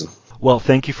patriotism. Well,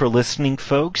 thank you for listening,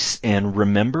 folks, and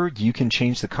remember, you can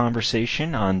change the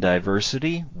conversation on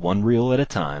diversity one reel at a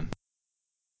time.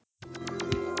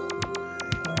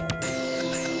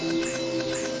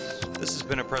 This has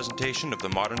been a presentation of the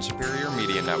Modern Superior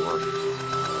Media Network.